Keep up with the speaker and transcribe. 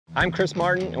I'm Chris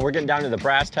Martin, and we're getting down to the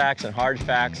brass tacks and hard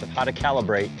facts of how to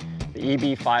calibrate the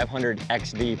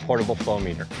EB-500-XD portable flow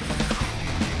meter.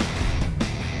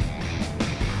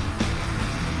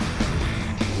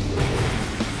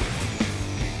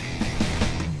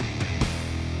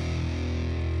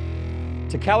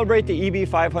 To calibrate the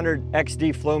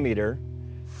EB-500-XD flow meter,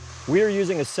 we are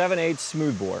using a 7/8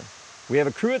 smooth bore. We have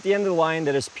a screw at the end of the line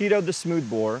that has pitot the smooth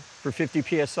bore for 50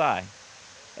 psi.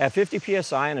 At 50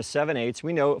 psi and a 7/8,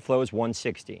 we know it flows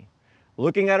 160.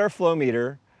 Looking at our flow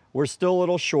meter, we're still a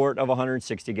little short of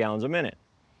 160 gallons a minute.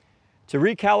 To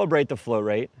recalibrate the flow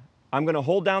rate, I'm going to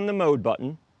hold down the mode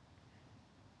button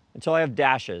until I have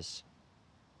dashes.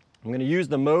 I'm going to use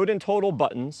the mode and total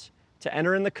buttons to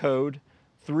enter in the code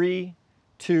 3,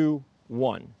 2,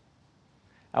 1.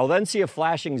 I'll then see a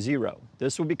flashing 0.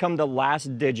 This will become the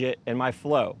last digit in my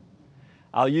flow.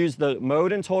 I'll use the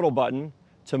mode and total button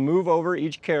to move over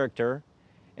each character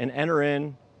and enter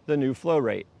in the new flow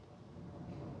rate.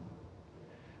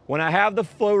 When I have the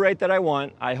flow rate that I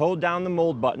want, I hold down the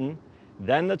mode button,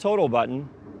 then the total button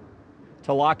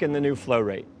to lock in the new flow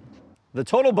rate. The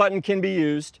total button can be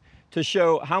used to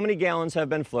show how many gallons have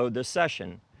been flowed this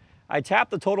session. I tap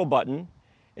the total button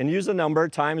and use the number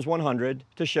times 100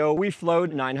 to show we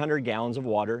flowed 900 gallons of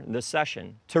water in this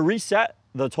session. To reset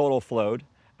the total flowed,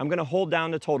 I'm going to hold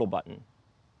down the total button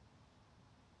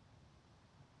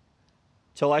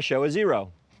till I show a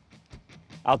 0.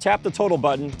 I'll tap the total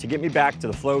button to get me back to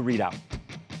the flow readout.